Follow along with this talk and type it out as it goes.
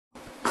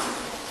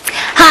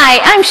Hi,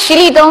 I'm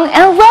Li-Tong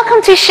and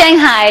welcome to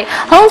Shanghai,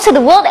 home to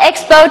the World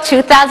Expo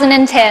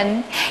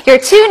 2010. You're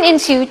tuned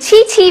into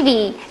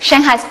TTV,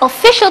 Shanghai's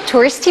official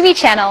tourist TV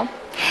channel.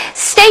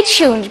 Stay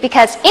tuned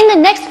because in the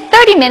next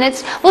 30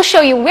 minutes we'll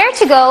show you where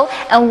to go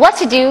and what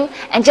to do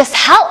and just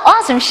how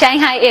awesome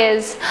Shanghai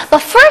is. But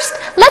first,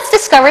 let's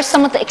discover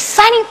some of the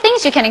exciting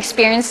things you can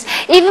experience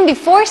even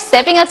before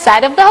stepping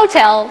outside of the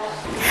hotel.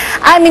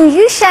 I'm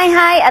in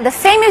Shanghai at the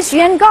famous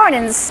Yuan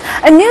Gardens,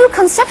 a new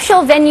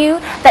conceptual venue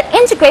that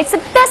integrates the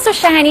best of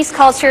Shanghainese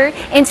culture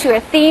into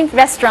a themed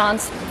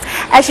restaurant.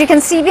 As you can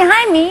see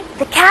behind me,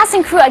 the cast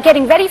and crew are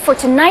getting ready for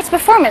tonight's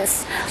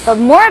performance, but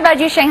more about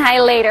Shanghai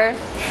later.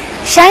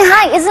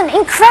 Shanghai is an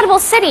incredible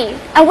city,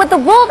 and with the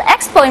World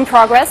Expo in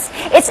progress,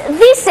 it's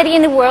the city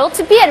in the world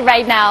to be at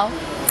right now.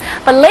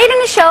 But later in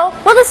the show,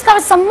 we'll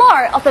discover some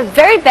more of the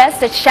very best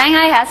that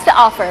Shanghai has to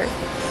offer.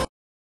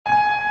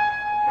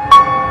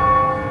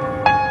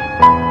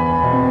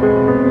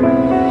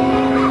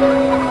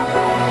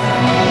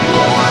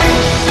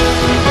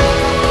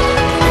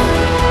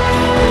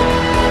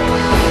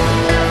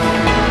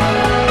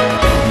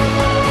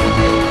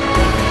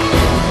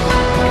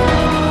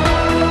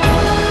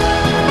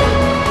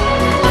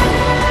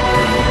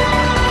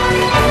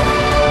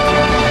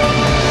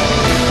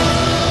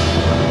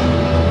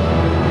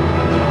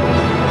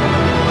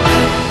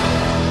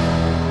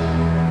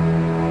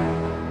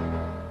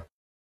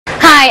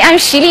 Hi,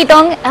 I'm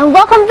Li-Tong and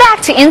welcome back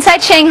to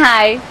Inside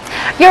Shanghai.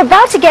 You're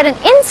about to get an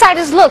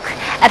insider's look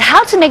at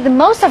how to make the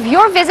most of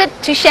your visit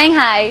to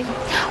Shanghai.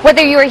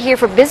 Whether you are here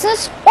for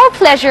business or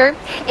pleasure,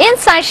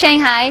 Inside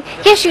Shanghai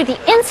gives you the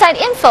inside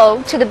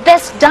info to the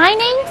best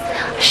dining,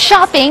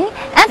 shopping,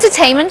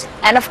 entertainment,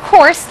 and of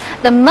course,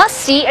 the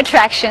must-see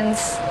attractions.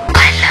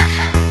 I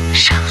love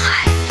Shanghai.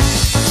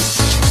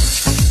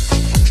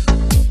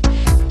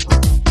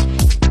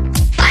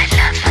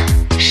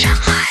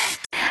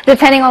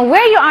 Depending on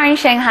where you are in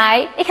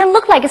Shanghai, it can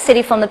look like a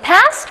city from the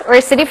past or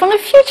a city from the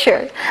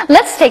future.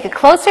 Let's take a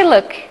closer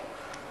look.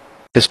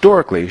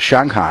 Historically,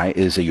 Shanghai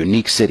is a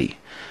unique city.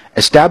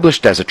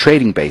 Established as a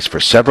trading base for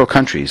several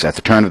countries at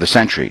the turn of the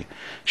century,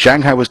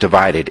 Shanghai was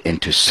divided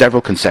into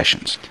several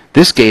concessions.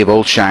 This gave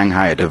old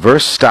Shanghai a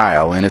diverse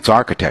style in its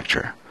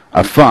architecture.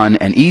 A fun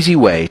and easy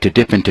way to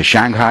dip into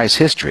Shanghai's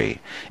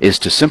history is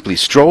to simply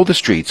stroll the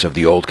streets of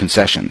the old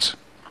concessions.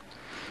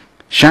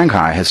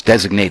 Shanghai has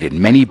designated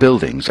many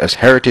buildings as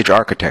heritage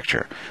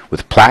architecture,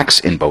 with plaques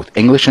in both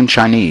English and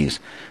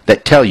Chinese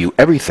that tell you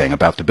everything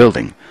about the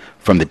building,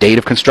 from the date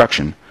of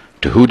construction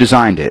to who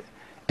designed it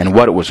and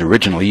what it was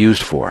originally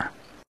used for.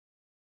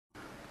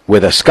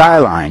 With a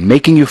skyline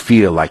making you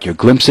feel like you're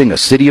glimpsing a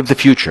city of the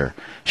future,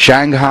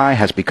 Shanghai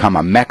has become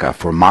a mecca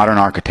for modern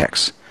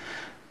architects.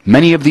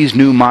 Many of these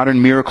new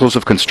modern miracles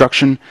of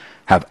construction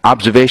have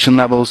observation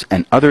levels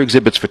and other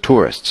exhibits for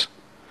tourists.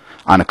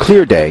 On a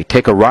clear day,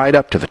 take a ride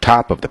up to the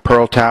top of the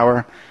Pearl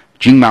Tower,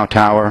 Jingmao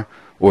Tower,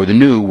 or the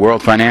new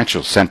World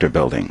Financial Center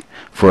building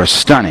for a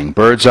stunning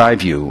bird's-eye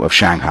view of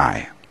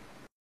Shanghai.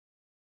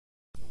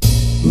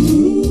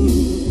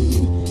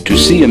 To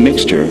see a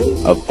mixture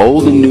of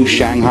old and new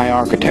Shanghai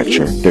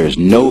architecture, there is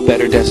no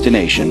better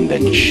destination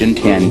than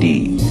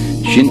Xintiandi.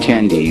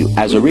 Xintiandi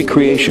as a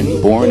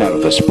recreation born out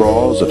of the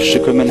sprawls of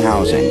Shikerman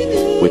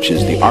housing, which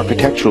is the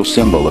architectural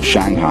symbol of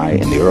Shanghai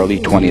in the early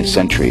 20th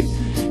century.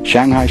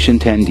 Shanghai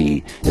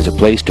Xintiandi is a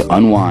place to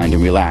unwind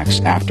and relax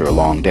after a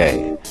long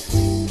day.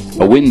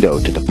 A window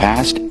to the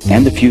past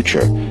and the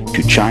future,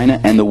 to China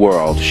and the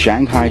world,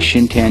 Shanghai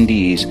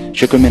Xintiandi's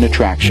Shikerman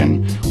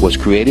attraction was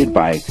created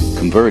by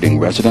converting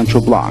residential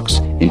blocks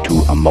into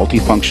a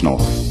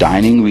multifunctional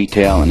dining,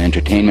 retail, and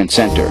entertainment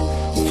center,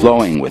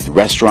 flowing with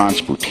restaurants,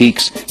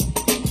 boutiques,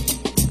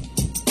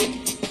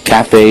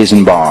 cafes,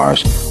 and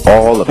bars,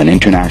 all of an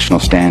international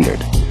standard.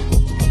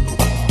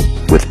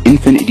 With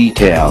infinite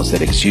details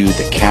that exude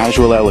the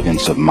casual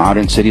elegance of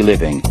modern city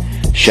living,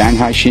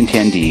 Shanghai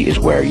Xintiandi is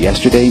where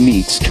yesterday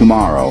meets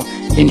tomorrow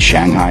in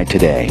Shanghai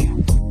today.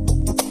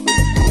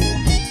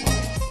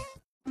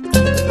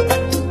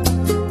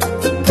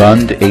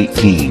 Bund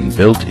 18,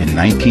 built in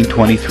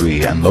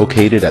 1923 and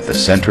located at the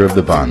center of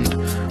the Bund,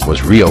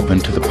 was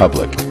reopened to the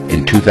public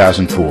in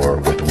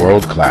 2004 with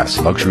world-class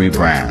luxury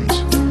brands.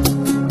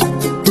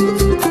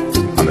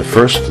 On the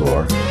first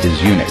floor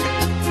is Unique,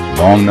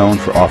 long known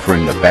for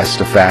offering the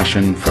best of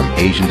fashion from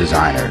Asian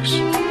designers.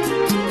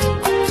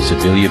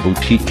 Sevilla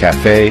Boutique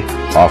Cafe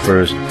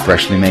offers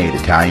freshly made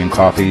Italian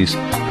coffees,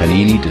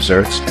 panini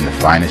desserts, and the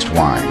finest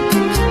wine.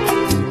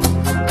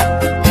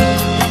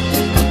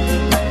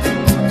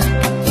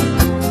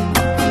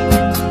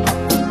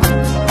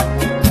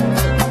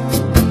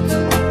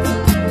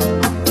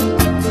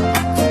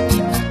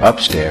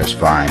 Upstairs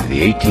find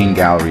the 18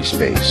 gallery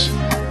space,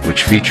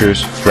 which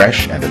features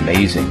fresh and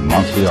amazing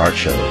monthly art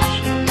shows.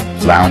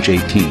 Lounge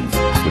 18,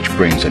 which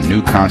brings a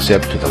new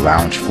concept to the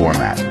lounge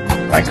format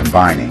by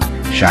combining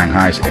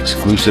Shanghai's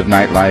exclusive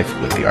nightlife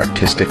with the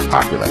artistic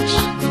opulence.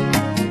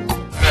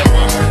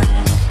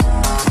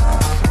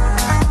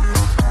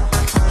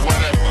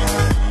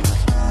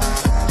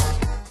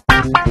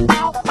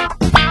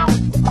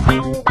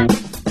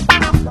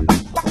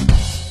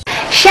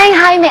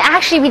 Shanghai may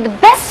actually be the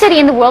best city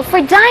in the world for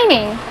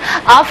dining.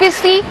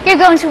 Obviously, you're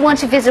going to want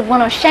to visit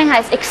one of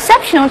Shanghai's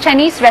exceptional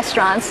Chinese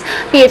restaurants,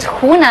 be it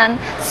Hunan,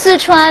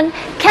 Sichuan,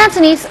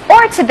 Cantonese,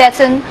 or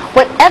Tibetan.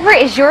 Whatever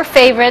is your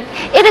favorite,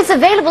 it is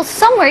available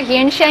somewhere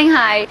here in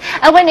Shanghai.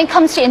 And when it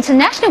comes to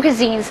international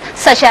cuisines,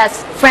 such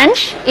as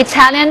French,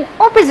 Italian,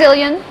 or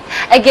Brazilian,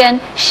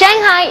 again,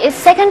 Shanghai is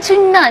second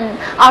to none,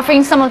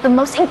 offering some of the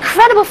most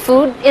incredible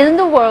food in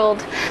the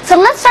world. So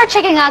let's start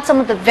checking out some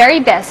of the very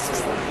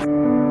best.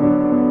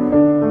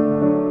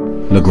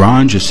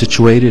 Lagrange is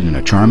situated in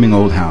a charming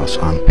old house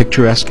on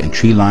picturesque and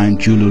tree-lined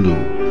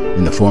Jululu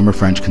in the former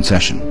French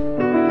concession.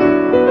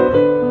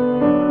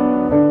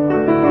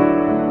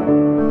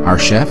 Our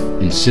chef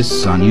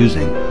insists on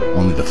using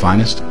only the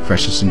finest,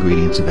 freshest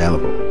ingredients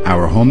available.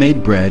 Our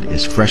homemade bread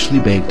is freshly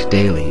baked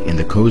daily in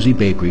the cozy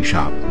bakery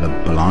shop, La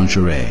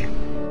Boulangerie.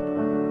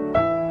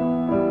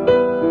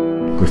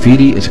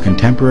 Graffiti is a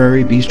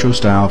contemporary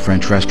bistro-style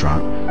French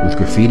restaurant with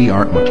graffiti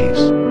art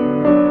motifs.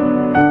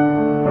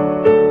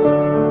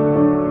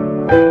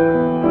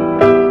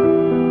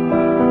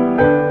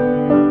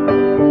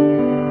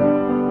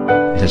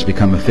 It has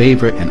become a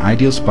favorite and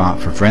ideal spot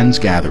for friends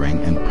gathering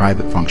and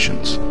private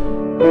functions.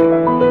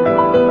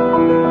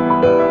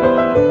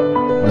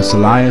 La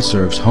Salaya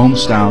serves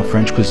home-style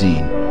French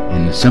cuisine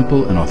in a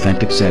simple and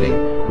authentic setting,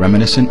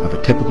 reminiscent of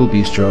a typical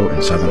bistro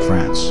in southern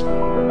France.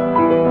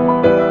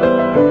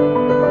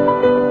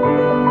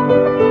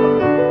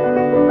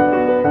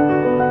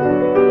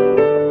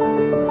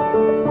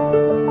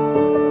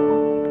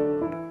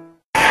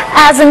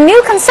 As a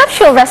new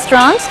conceptual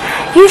restaurant,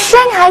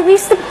 Shanghai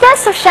weaves the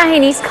best of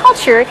Shanghainese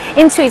culture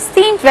into its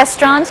themed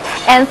restaurant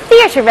and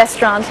theater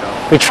restaurant.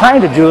 We're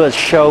trying to do a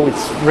show which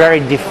is very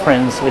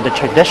different with the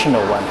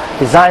traditional one.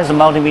 Designs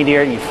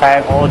multimedia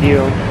effect,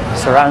 audio,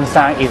 surround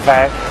sound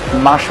effect,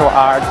 martial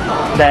art,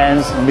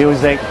 dance,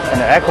 music,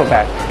 and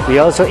acrobat. We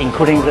also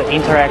including the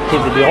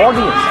interactive with the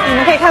audience. 你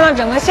们可以看到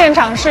整个现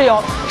场是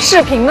有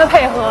视频的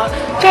配合，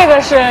这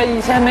个是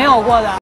以前没有过的。